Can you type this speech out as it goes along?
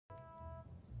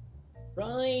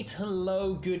Right,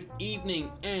 hello, good evening,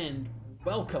 and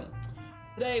welcome.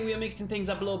 Today we are mixing things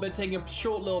up a little bit, taking a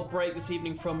short little break this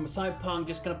evening from Cyberpunk.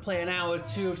 Just gonna play an hour or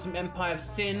two of some Empire of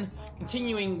Sin,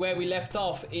 continuing where we left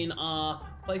off in our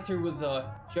playthrough with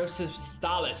Joseph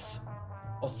Stalis,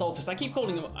 or Soltis. I keep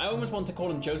calling him, I almost want to call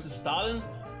him Joseph Stalin,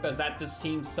 because that just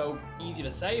seems so easy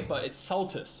to say, but it's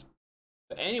Soltis.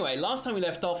 But anyway, last time we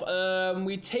left off,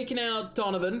 we'd taken out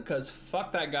Donovan, because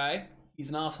fuck that guy, he's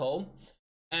an asshole.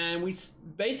 And we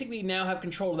basically now have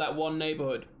control of that one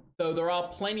neighborhood. Though there are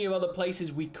plenty of other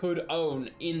places we could own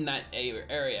in that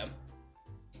area.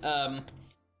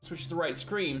 Switch to the right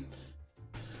screen.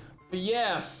 But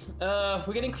yeah,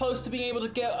 we're getting close to being able to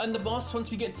get on the boss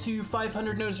once we get to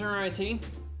 500 notoriety.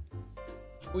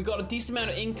 We got a decent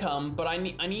amount of income, but I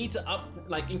need to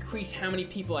increase how many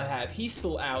people I have. He's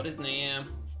still out, isn't he? Yeah.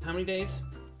 How many days?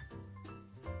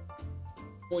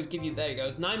 Always give you, there he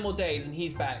goes. 9 more days and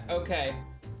he's back. Okay.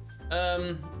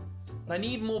 But I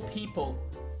need more people.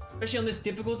 Especially on this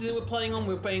difficulty that we're playing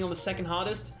on the second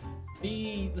hardest.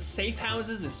 The safe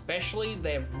houses especially,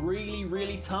 they're really,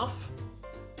 really tough.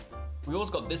 We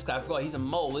also got this guy, I forgot he's a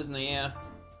mole, isn't he? Yeah.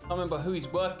 I can't remember who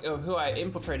who I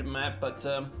infiltrated him at, but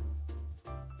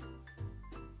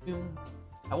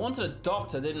I wanted a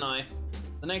doctor, didn't I?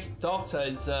 The next doctor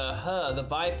is her, the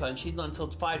Viper, and she's not until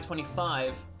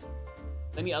 525.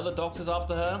 Any other doctors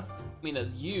after her? I mean,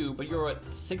 there's you, but you're at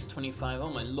 625. Oh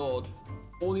my lord.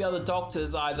 All the other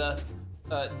doctors either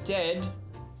dead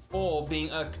or being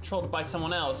controlled by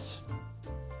someone else.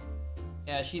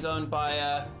 Yeah, she's owned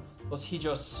by Los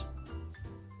Hijos.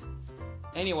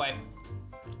 Anyway.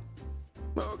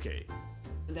 Okay.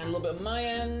 And then a little bit of my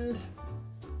end.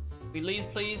 Release,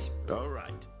 please. All right.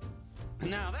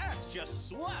 Now that's just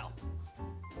swell.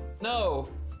 No.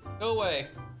 Go away.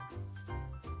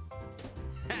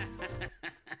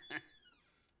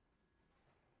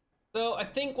 So I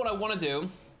think what I want to do,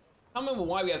 I can't remember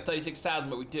why we have 36,000,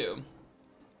 but we do.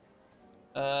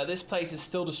 This place is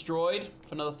still destroyed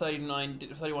for another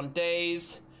 31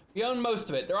 days. We own most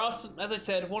of it. There are, as I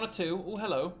said, 1 or 2. Oh,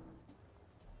 hello.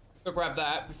 Go grab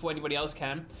that before anybody else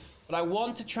can. But I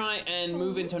want to try and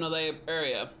move into another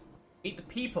area. Meet the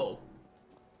people.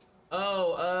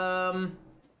 Oh,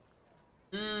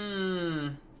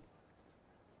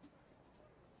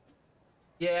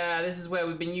 Yeah, this is where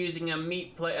we've been using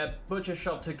a butcher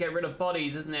shop to get rid of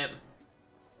bodies, isn't it?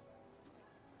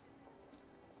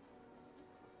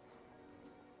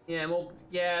 Yeah, well,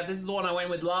 yeah, this is the one I went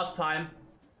with last time.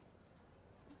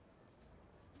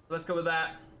 Let's go with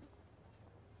that.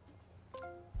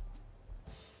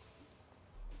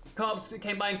 Cops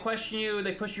came by and questioned you,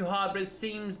 they pushed you hard, but it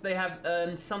seems they have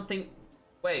something...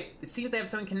 Wait, it seems they have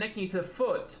something connecting you to the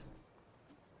foot.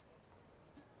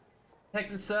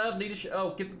 Protect and serve, leadership.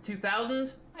 Oh, give them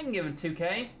 2,000? I can give them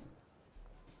 2K.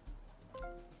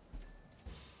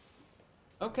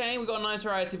 Okay, we got a nice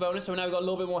variety bonus, so now we've got a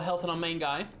little bit more health on our main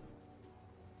guy.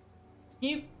 Can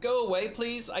you go away,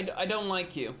 please? I don't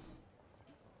like you.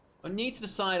 I need to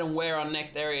decide on where our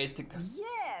next area is to...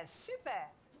 Yeah, super!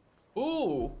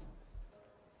 Ooh!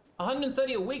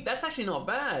 130 a week, that's actually not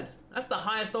bad. That's the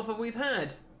highest offer we've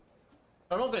had.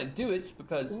 I'm not gonna do it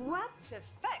because... What the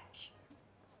fuck?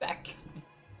 Back.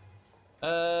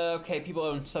 Okay, people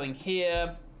own something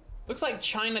here. Looks like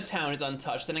Chinatown is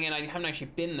untouched. Then again, I haven't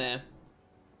actually been there.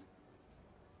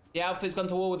 The outfit's gone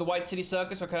to war with the White City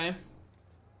Circus, okay.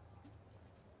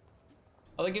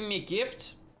 Are they giving me a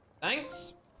gift?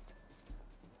 Thanks.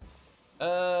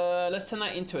 Let's turn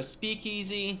that into a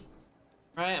speakeasy.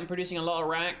 Right, I'm producing a lot of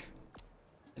rack.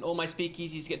 And all my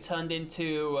speakeasies get turned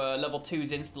into level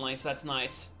 2s instantly, so that's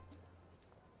nice.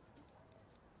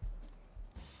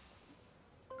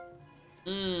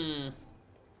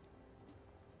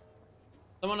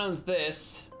 Someone owns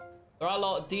this. There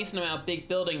are a decent amount of big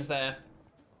buildings there.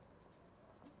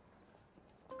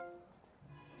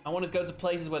 I want to go to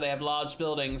places where they have large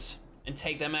buildings and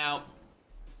take them out.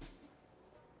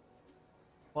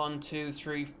 1, 2,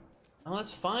 3. Oh,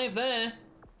 there's 5 there.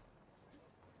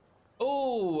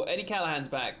 Oh, Eddie Callahan's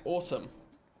back. Awesome.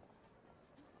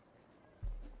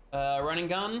 Running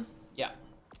gun? Yeah.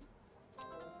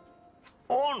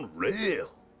 Unreal.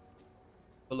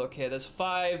 But look here, there's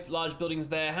 5 large buildings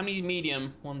there. How many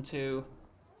medium? 1, 2,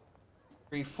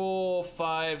 3, 4,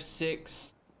 5,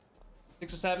 6.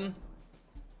 6 or 7?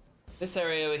 This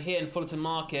area over here in Fullerton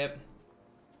Market.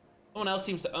 Someone else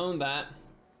seems to own that.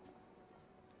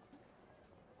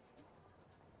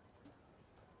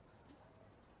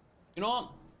 You know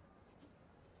what?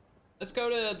 Let's go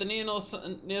to the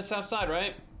near south side,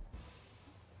 right?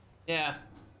 Yeah.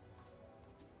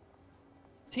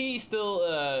 T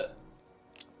still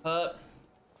hurt.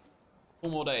 4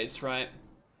 more days, right?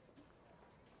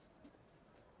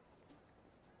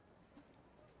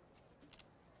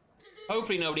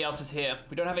 Hopefully nobody else is here.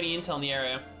 We don't have any intel in the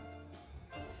area.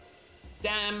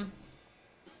 Damn.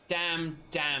 Damn,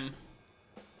 damn.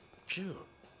 Sure.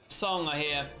 Song I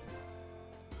hear.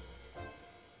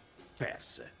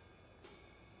 Pass.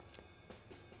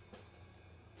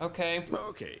 Okay.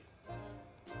 Okay.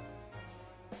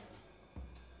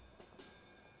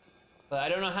 But I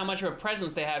don't know how much of a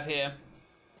presence they have here.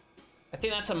 I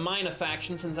think that's a minor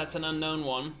faction since that's an unknown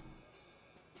one.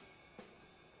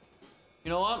 You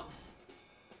know what?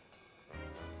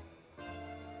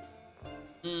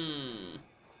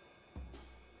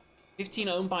 15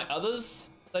 owned by others?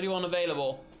 31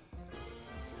 available.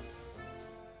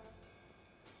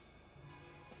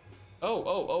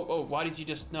 Oh, why did you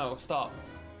just... No, stop.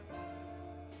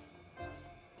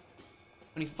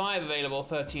 25 available,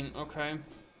 13, okay.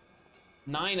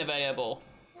 9 available.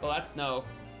 Well, that's no.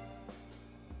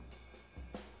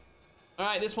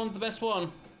 Alright, this one's the best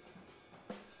one.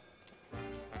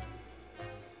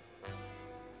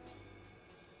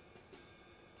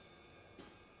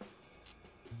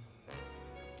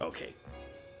 Okay.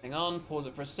 Hang on, pause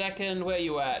it for a second. Where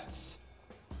you at?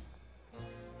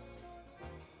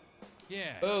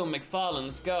 Yeah. Boom, McFarlane,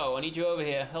 let's go. I need you over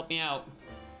here. Help me out.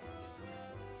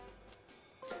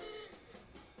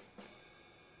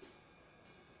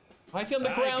 Why is he on the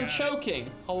ground choking?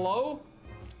 Hello?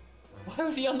 Why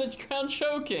was he on the ground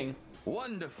choking?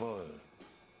 Wonderful.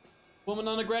 Woman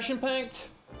on aggression pact?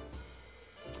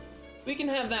 We can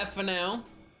have that for now.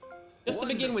 Just to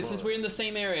begin with, since we're in the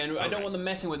same area and I don't want them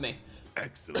messing with me.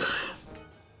 Excellent.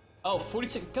 Oh,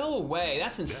 46. Go away.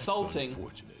 That's insulting. That's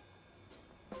unfortunate.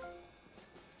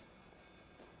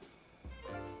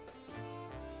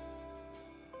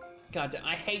 God,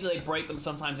 I hate that they break them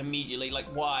sometimes immediately. Like,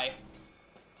 why?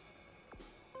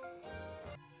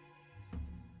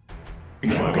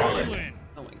 Berlin.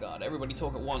 Oh my god, everybody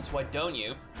talk at once. Why don't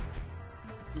you?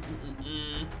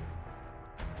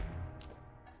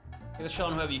 Get a shot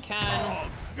on whoever you can. Oh,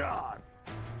 God.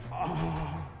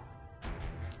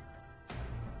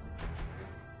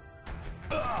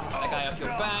 That guy off your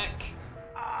back.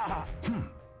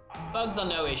 Bugs are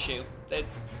no issue. They're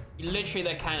literally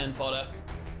they're cannon fodder.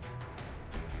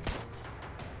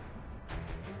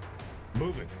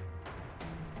 Moving.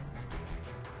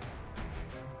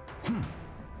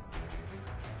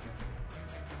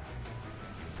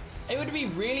 It would be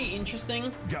really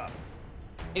interesting Got him.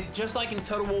 if, just like in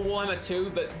Total War Warhammer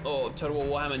 2, but or Total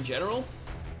War Warhammer in general,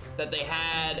 that they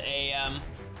had a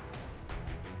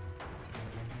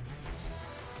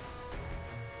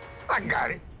I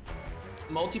got it.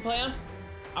 multiplayer.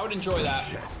 I would enjoy that.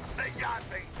 Shit. They got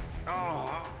me.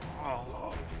 Oh.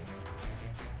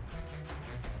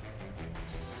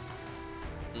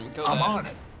 Go I'm there. on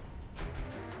it.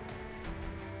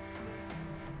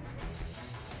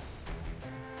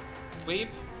 Sweep?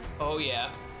 Oh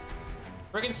yeah.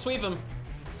 Friggin' sweep him.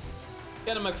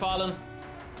 Get him, McFarlane.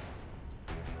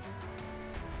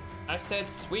 I said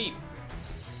sweep.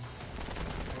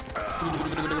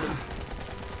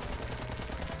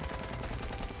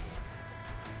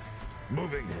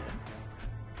 Moving in.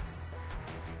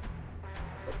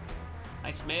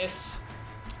 Nice miss.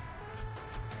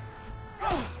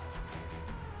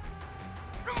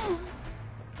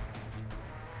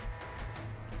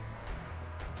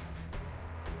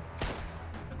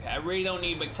 Okay, I really don't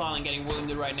need McFarlane getting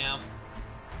wounded right now.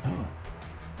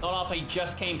 Not after he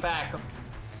just came back.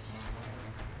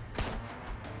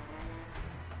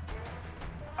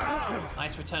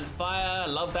 Nice return fire.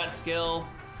 Love that skill.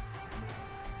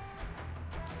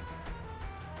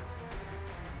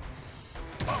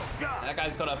 Oh, God. That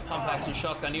guy's got a pump action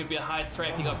shotgun. He would be the highest threat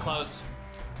if he got close.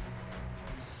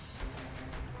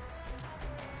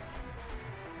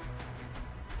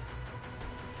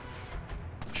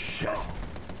 Shit.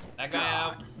 That guy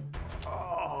out.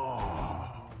 Oh.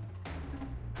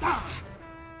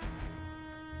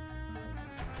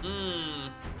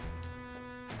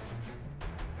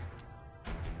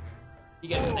 He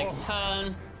gets the next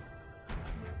turn.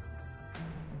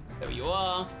 There you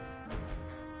are.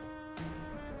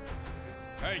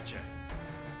 Hate ya.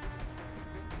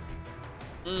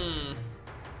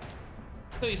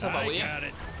 Pull yourself up, I will you? got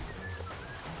it.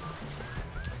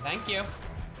 Thank you.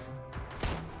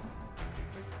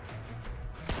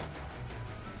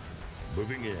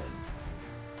 Moving in.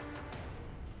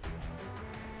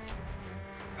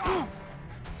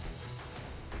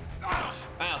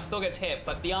 Wow, still gets hit,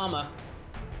 but the armor.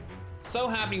 So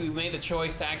happy we made the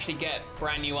choice to actually get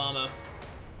brand new armor.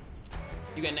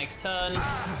 You get next turn.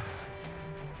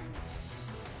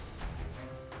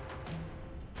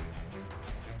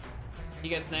 He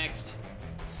gets next.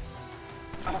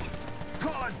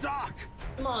 Call it Doc.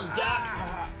 Come on,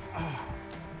 Doc.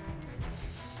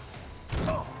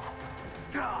 Oh,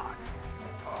 God.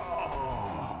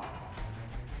 Oh.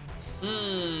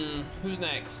 Who's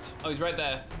next? Oh, he's right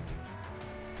there.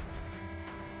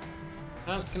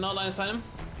 Cannot line assign him?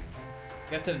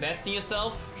 You have to invest in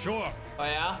yourself? Sure. Oh,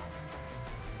 yeah?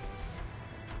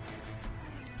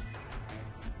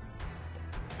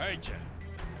 Hey, Jack.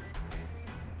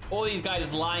 All these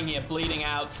guys lying here, bleeding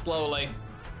out slowly.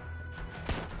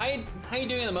 How you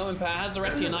doing at the moment, Pat? How's the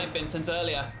rest of your night been since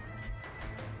earlier?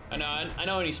 I know I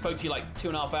only spoke to you like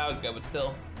 2.5 hours ago, but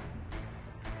still.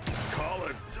 Call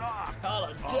it Doc. Call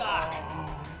it Doc.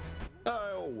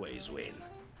 I always win.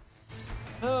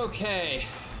 Okay.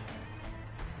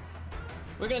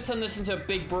 We're gonna turn this into a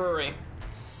big brewery.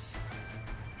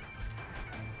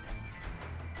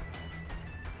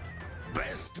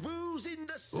 Best booze in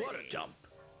the city. What a dump.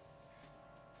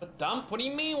 A dump? What do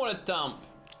you mean, what a dump?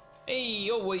 Hey,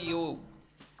 yo, what you?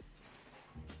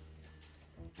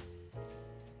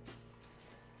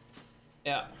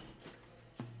 Yeah.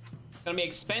 It's gonna be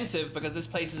expensive because this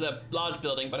place is a large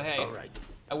building, but hey. All right.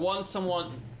 I want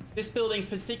someone... This building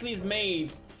specifically is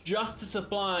made just to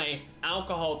supply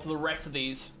alcohol to the rest of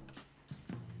these.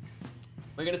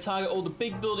 We're gonna target all the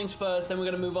big buildings first, then we're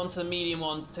gonna move on to the medium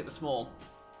ones and take the small.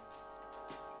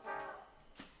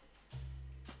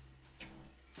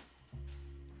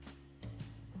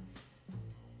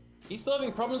 You still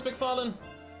having problems, McFarlane?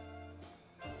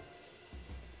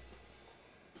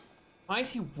 Why is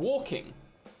he walking?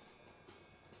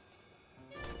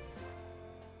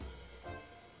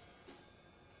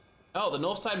 Oh, the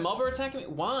north side mob are attacking me?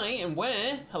 Why and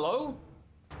where? Hello?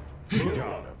 Got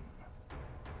him.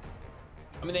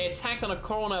 I mean, they attacked on a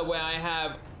corner where I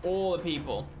have all the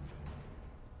people.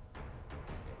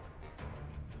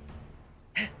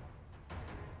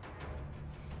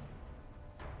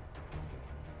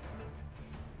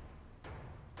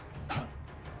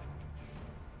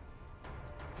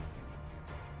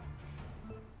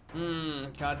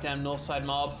 Goddamn north side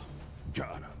mob.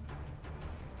 Got him.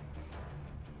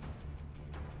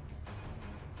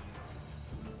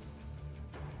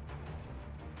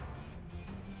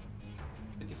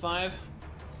 $55.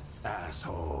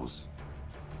 Assholes.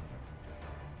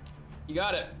 You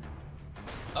got it.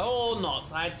 Oh,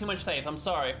 not. I had too much faith. I'm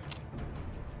sorry.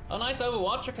 Oh, nice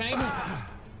Overwatch. Okay.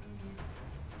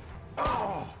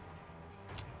 Oh.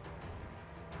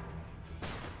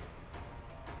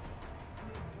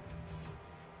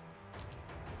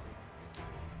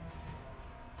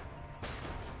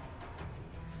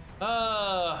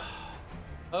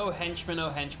 Oh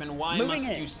henchman, why Moving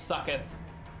must in. you sucketh?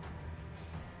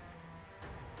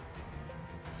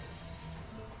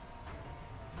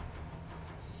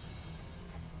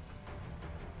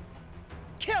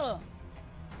 Kill him.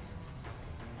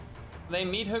 Are they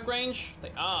meat hook range?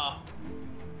 They are.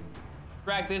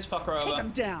 Drag this fucker Take over. him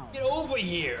down. Get over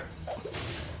here.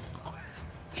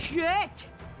 Shit.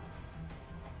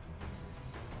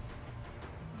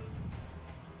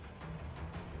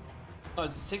 Oh,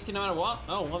 is it 60 no matter what?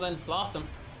 Oh, well then, blast him.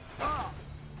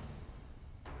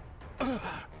 Now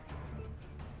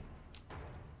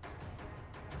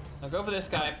go for this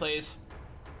guy, please.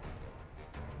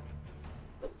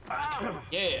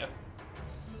 Yeah.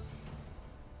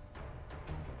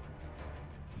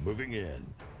 Moving in.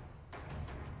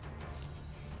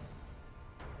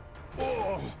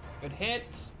 Good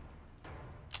hit.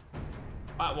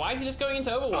 Why is he just going into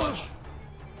Overwatch?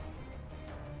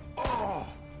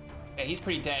 Okay, he's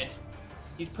pretty dead.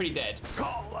 He's pretty dead.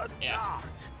 Call it Yeah.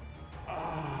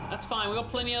 Doc. That's fine, we got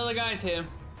plenty of other guys here.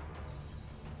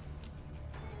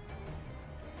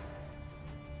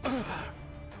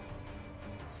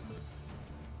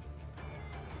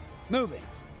 Moving.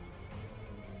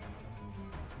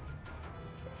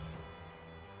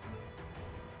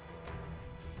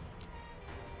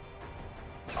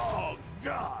 Oh,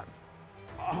 God.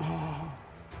 Oh.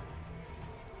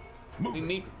 We Moving.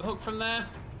 meet hook from there.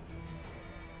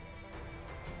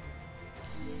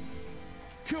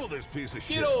 Kill this piece of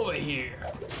shit. Get over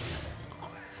here.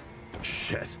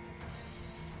 Shit.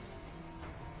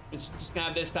 Just gonna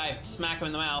have this guy smack him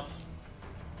in the mouth.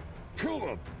 Kill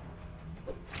him.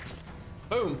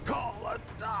 Boom. Call it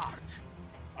Doc.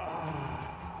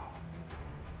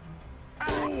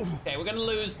 Okay, we're gonna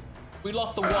lose. We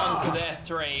lost the 1 to their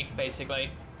 3,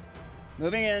 basically.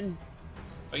 Moving in.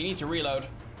 Oh, you need to reload.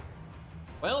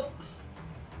 Well,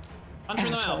 punch him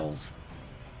in the mouth. Assholes.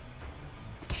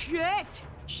 Shit.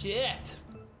 Shit.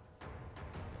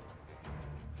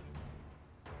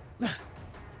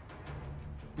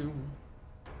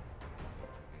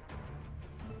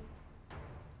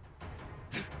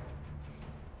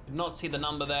 Did not see the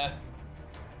number there.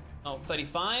 Oh,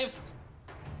 35.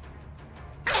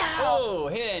 Oh,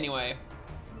 hit it anyway.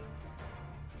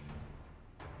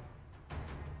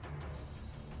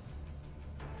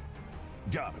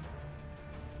 Got him.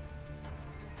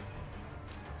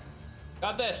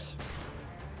 Got this.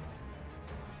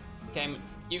 Okay,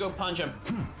 you go punch him.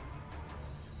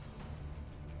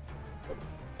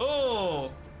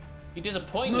 Oh, you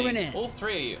disappoint Moving me. in. All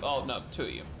three. Oh no, two of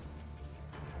you.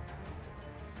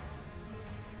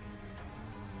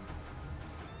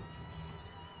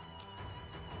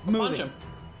 Punch Moving. him.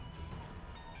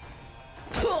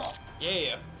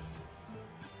 Yeah.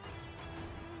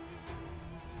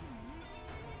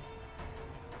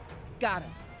 Got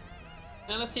him.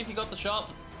 And let's see if you got the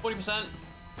shot. 40%.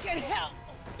 Get help.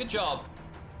 Good job.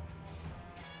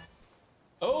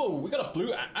 Oh, we got a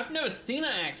blue. I've never seen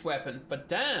an axe weapon, but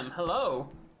damn,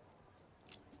 hello.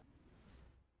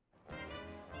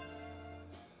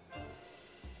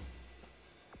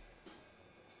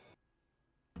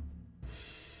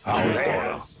 How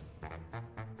there?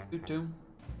 You too.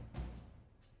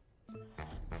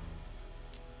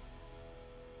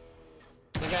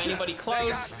 They got anybody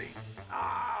close?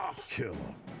 Kill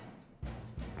him.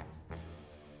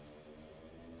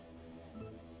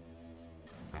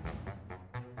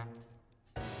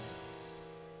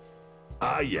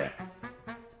 Ah, yeah.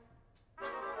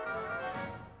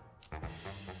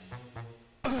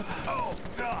 Oh,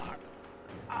 God.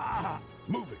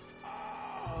 Moving.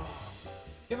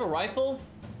 You have a rifle?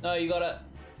 No, you gotta.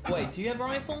 Wait, do you have a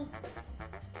rifle?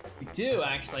 You do,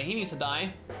 actually. He needs to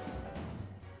die.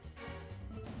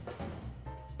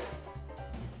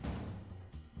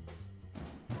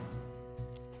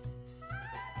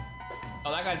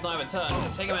 Oh, that guy's not even turned.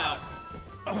 Take him out.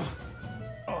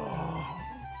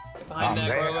 Get behind there,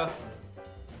 there. Grover.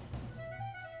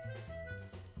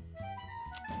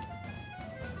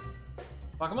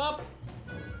 Fuck him up.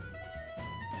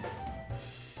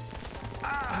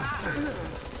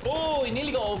 Oh, he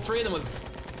nearly got all three of them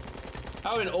with.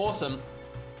 That would have been awesome.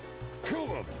 Kill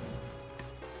him.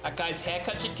 That guy's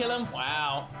haircut should kill him?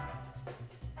 Wow.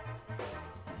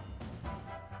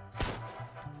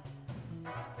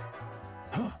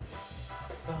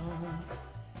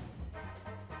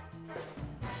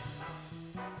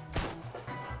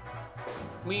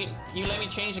 You let me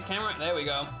change the camera? There we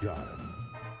go. Got him.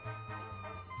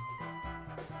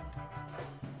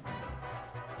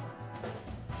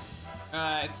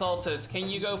 Alright, Saltus, can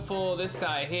you go for this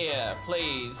guy here,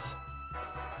 please?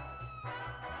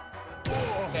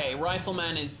 Okay,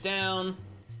 Rifleman is down.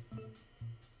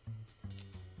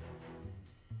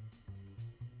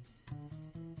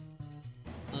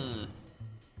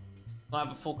 I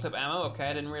have a full clip ammo. Okay,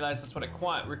 I didn't realize that's what it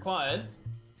required.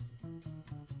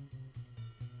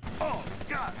 Oh,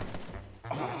 God.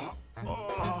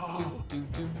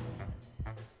 Do.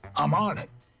 I'm on it.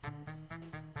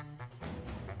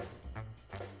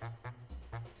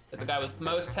 Hit the guy with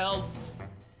most health.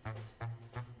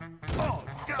 Oh,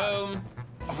 God. Boom.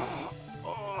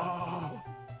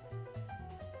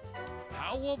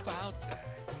 How about that?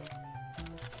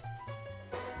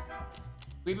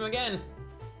 Sweep him again.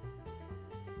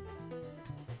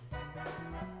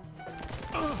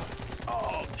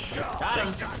 Oh, shot. Got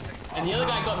him. And the other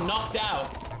guy got knocked out.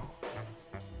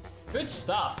 Good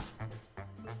stuff.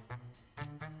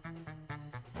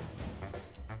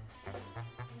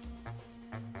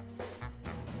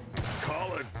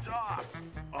 Call it tough.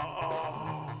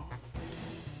 Oh.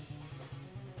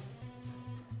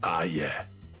 Ah, yeah.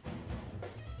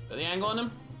 Got the angle on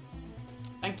him?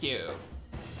 Thank you.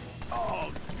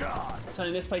 Oh, God.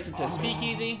 Turning this place into a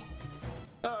speakeasy.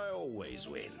 I always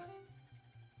win.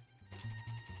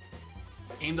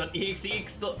 Game.exe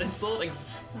installed.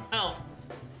 Oh.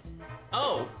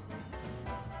 Oh.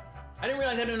 I didn't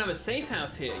realize I don't have a safe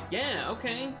house here. Yeah,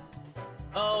 okay.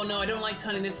 Oh no, I don't like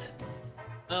turning this.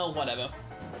 Oh, whatever.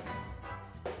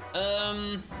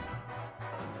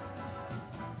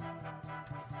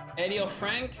 Eddie or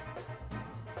Frank?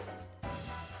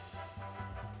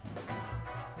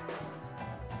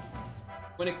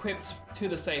 When equipped to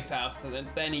the safe house,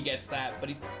 then he gets that, but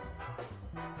he's...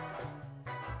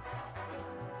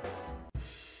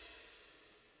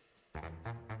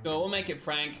 Go, we'll make it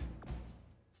Frank.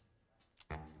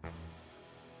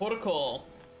 Protocol.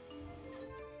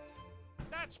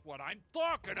 That's what I'm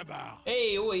talking about.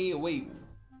 Hey, wait.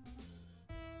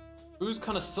 Who's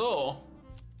connoisseur?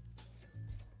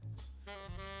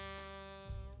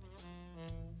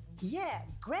 Yeah,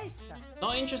 great.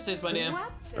 Not interested, my dear.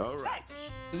 What's a All right.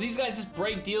 fetch? Because these guys just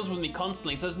break deals with me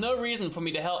constantly, so there's no reason for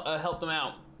me to help them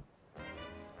out.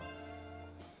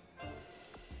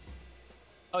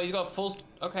 Oh, he's got full.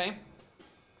 Okay.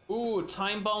 Ooh,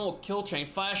 time bomb or kill chain.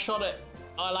 Fire shot it.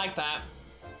 I like that.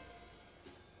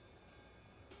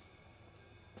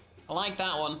 I like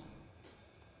that one.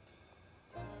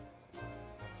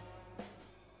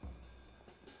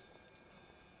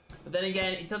 But then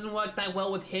again, it doesn't work that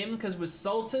well with him because with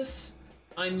Soltis,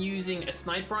 I'm using a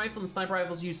sniper rifle, and sniper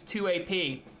rifles use 2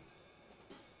 AP.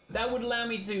 That would allow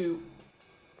me to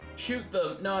shoot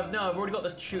them. No, I've already got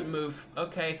the shoot move.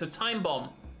 Okay, so time bomb.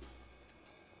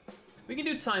 We can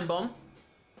do time bomb.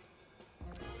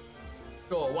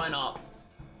 Sure, why not?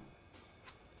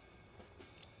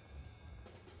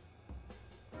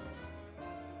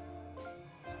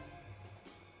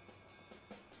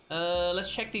 Let's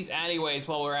check these alleyways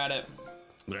while we're at it.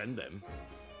 Rend them.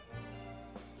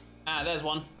 Ah, there's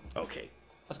one. Okay.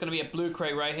 That's gonna be a blue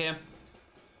crate right here.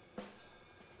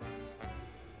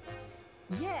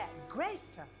 Yeah, great.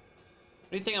 What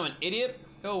do you think, I'm an idiot?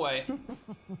 Go away.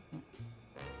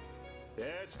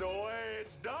 That's the way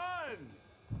it's done.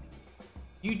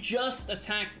 You just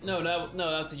attacked. No,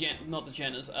 that's the not the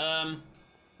Jenners.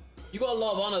 You got a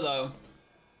lot of honor though.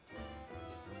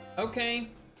 Okay.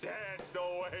 That's the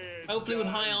way it's Hopefully, with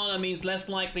done. high honor means less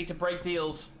likely to break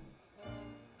deals.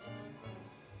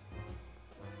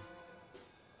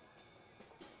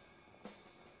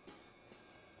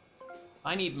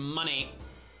 I need money.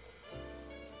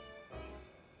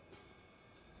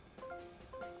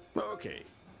 Okay.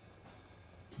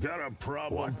 Got a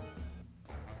problem?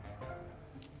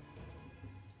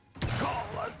 Call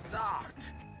a doc.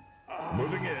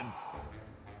 Moving in.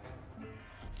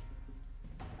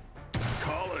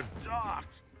 Call a doc.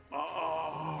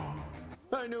 Oh.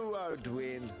 I knew I'd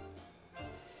win.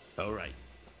 All right.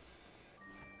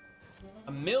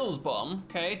 A Mills bomb.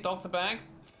 Okay, doctor bag.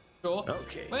 Sure.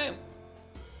 Okay. Wait.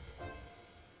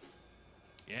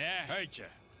 Yeah, heard ya.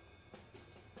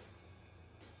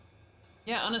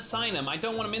 Yeah, unassign him. I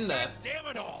don't want him in there. Damn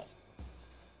it all!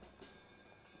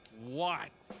 What?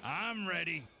 I'm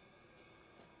ready.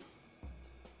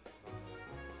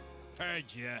 Heard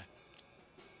ya.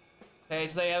 Okay,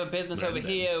 so they have a business over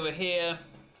Brendan. here, over here.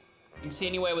 You can see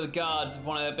anywhere with guards of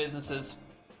one of their businesses.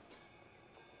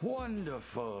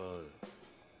 Wonderful.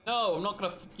 No, I'm not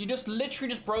gonna. You just literally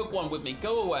just broke one with me.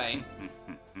 Go away.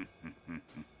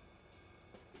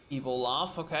 Evil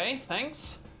laugh. Okay,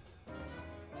 thanks.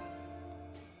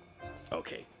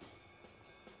 Okay.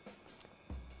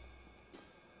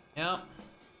 Yeah.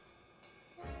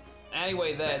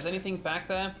 Anyway, there's Yes. anything back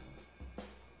there?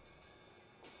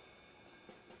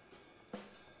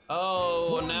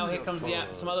 Oh, and now here comes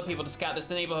Wonderful. some other people to scout this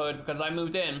neighborhood because I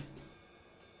moved in.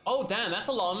 Oh, damn, that's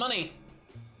a lot of money.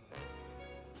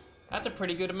 That's a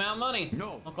pretty good amount of money.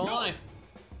 No, Not gonna no. lie.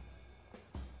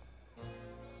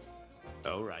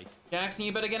 All right. Jackson,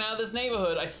 you better get out of this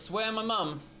neighborhood. I swear my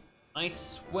mum. I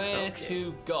swear Okay.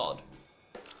 to God.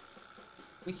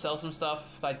 We sell some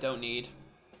stuff that I don't need.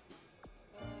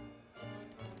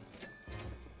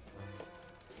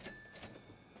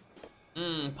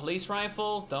 Police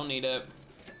rifle? Don't need it.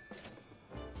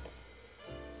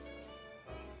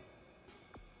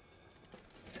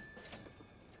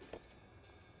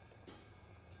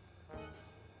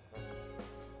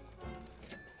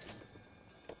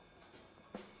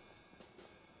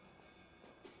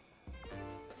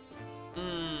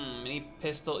 Mini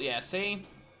pistol. Yeah, see?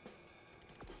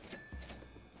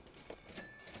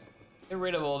 Get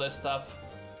rid of all this stuff.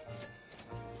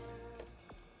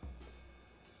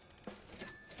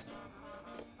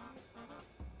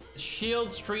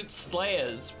 Shield Street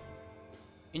Slayers.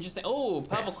 Interesting. Oh,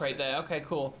 purple crate there. Okay,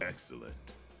 cool. Excellent.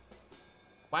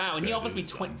 Wow, and he That offers me is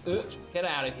 20. unfortunate. Get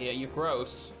out of here. You're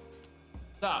gross.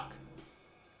 Suck.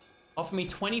 Offer me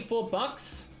 24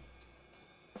 bucks?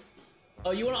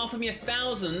 Oh, you want to offer me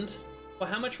 1,000 for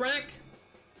how much rack?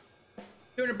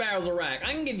 200 barrels of rack.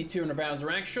 I can give you 200 barrels of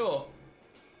rack, sure.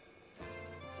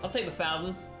 I'll take the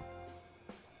 1,000. How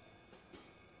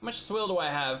much swill do I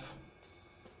have?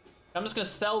 I'm just gonna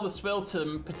sell the swill to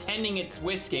them, pretending it's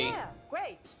whiskey. Yeah,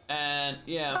 great. And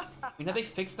yeah, you know they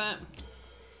fixed that.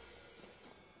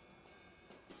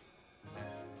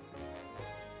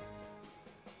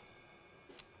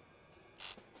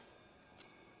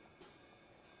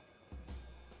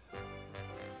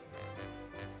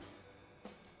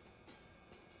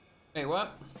 Wait,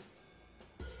 what?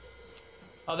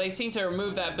 Oh, they seem to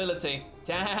remove that ability.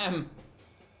 Damn.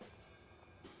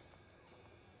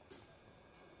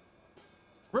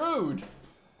 Rude.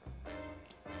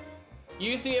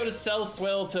 You used to be able to sell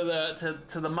swill to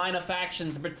the minor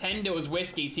factions and pretend it was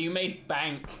whiskey, so you made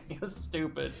bank. You're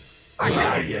stupid.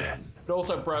 Again. But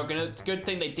also broken. It's a good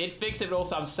thing they did fix it, but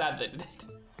also I'm sad they did.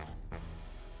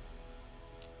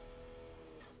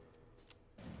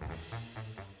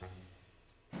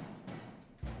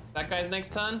 That guy's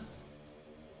next turn.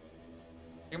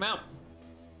 Check him out.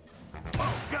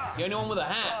 The only one with a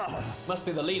hat must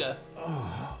be the leader.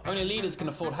 Only leaders can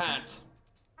afford hats.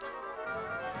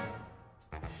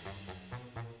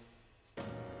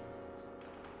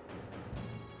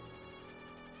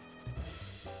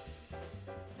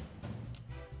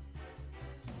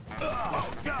 Oh,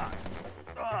 God.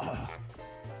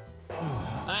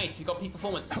 Nice, he's got peak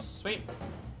performance. Sweet.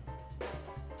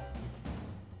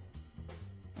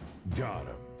 Got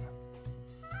him.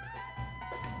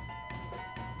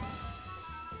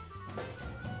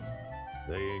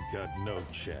 They ain't got no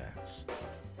chance.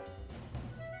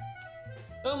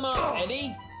 Come on,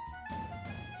 Eddie.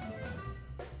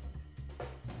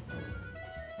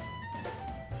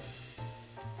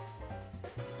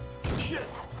 Shit,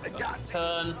 they got His me.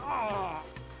 turn.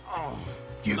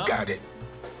 You got it.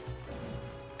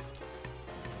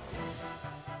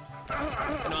 Get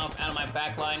him off out of my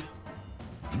back line.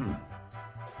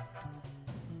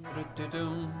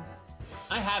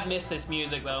 I have missed this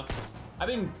music though. I've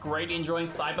been greatly enjoying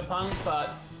Cyberpunk,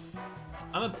 but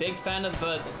I'm a big fan of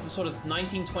the sort of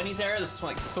 1920s era, this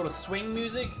like sort of swing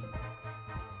music.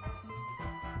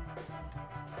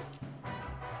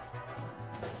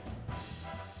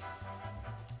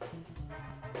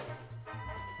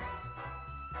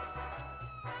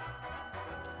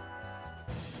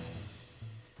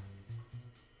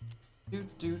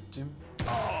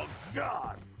 Oh,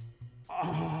 God.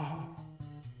 Oh.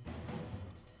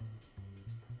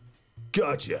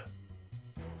 Gotcha.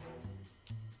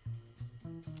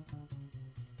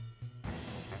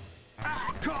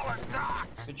 Call it Doc.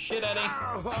 Good shit, Eddie.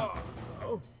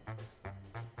 Oh.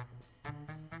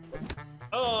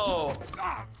 Oh!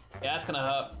 Yeah, that's gonna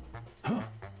hurt.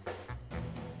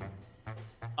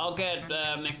 I'll get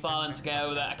McFarlane to go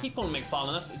over that. I keep calling him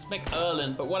McFarlane, it's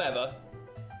McErlin, but whatever.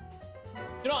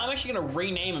 You know what, I'm actually gonna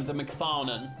rename him to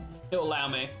McFarlane. He'll allow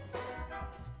me.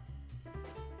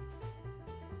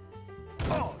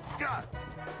 Oh, God.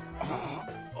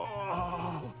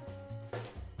 Oh.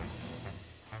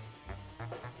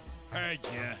 Heard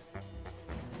ya.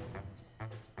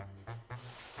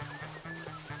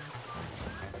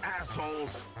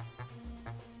 Assholes.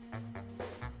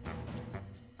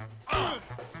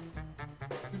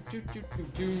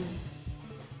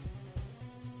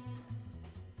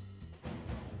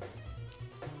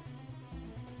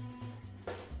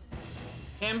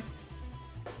 Him.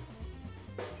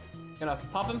 Gonna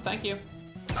pop him, thank you.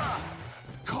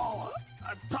 Call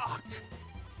a Doc.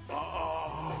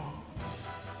 Oh.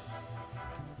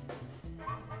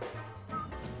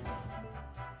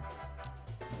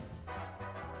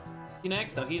 He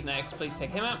next? No, he's next. Please take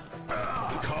him out.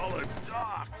 Call a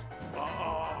Doc.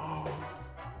 Oh.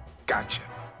 Gotcha.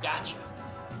 Gotcha.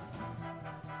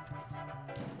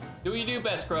 Do what you do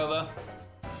best, Grover.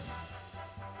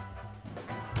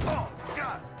 Oh,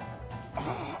 God.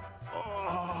 Oh.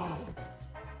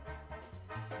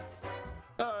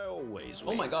 I always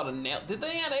Oh my god, a nail. Did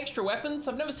they add extra weapons?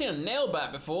 I've never seen a nail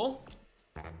bat before.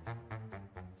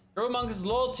 Roy Monk is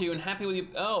loyal to you and happy with you.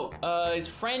 Oh, his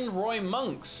friend Roy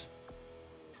Monks.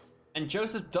 And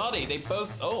Joseph Doddy, they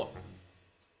both. Oh.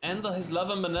 And his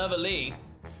lover Minerva Lee.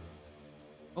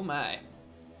 Oh my.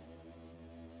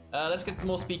 Let's get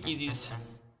more speakeasies.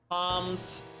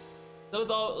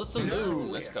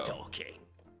 Let's go. Talking.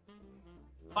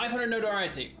 500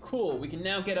 notoriety. Cool, we can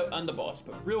now get up underboss,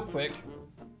 but real quick.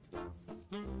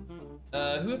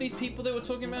 Who are these people they were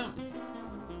talking about?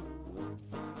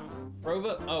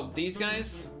 Rover? Oh, these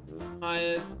guys?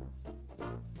 Hired.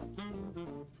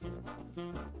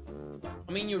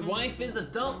 I mean, your wife is a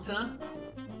doctor.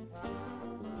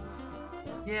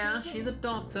 Yeah, she's a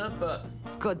doctor, but...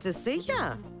 Good to see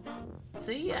ya.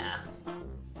 See ya.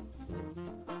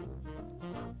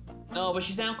 No, but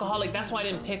she's an alcoholic. That's why I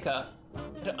didn't pick her.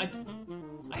 I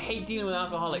hate dealing with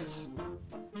alcoholics.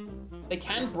 They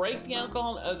can break the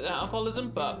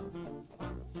alcoholism, but...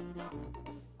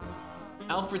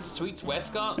 Alfred Sweets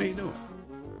Westcott? How you doing?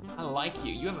 I like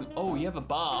you. You have a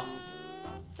bar.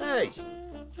 Hey.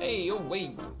 Hey, oh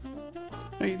wait.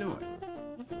 How you doing?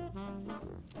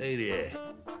 Hey there.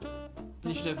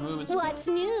 Initiative movements. What's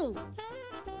new?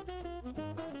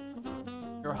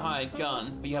 You're a high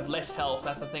gun, but you have less health.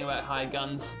 That's the thing about high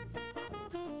guns.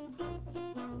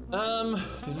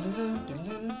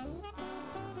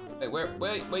 Wait,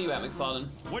 where you at, McFarlane?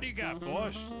 What do you got,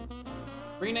 boss?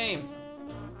 Rename.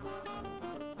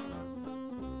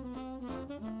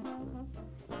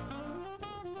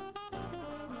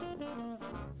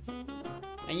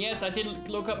 And yes, I did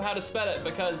look up how to spell it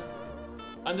because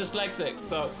I'm dyslexic,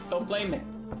 so don't blame me.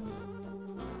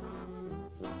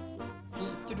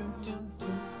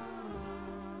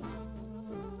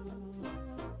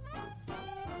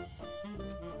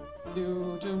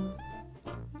 Do do.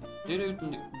 Do do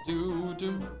do do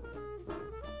do.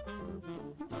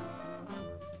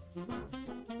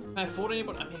 Can I afford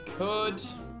anybody? I mean, I could,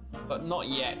 but not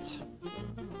yet.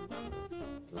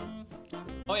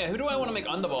 Oh yeah, who do I want to make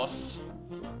underboss?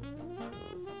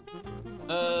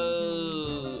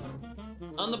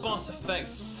 Underboss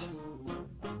effects.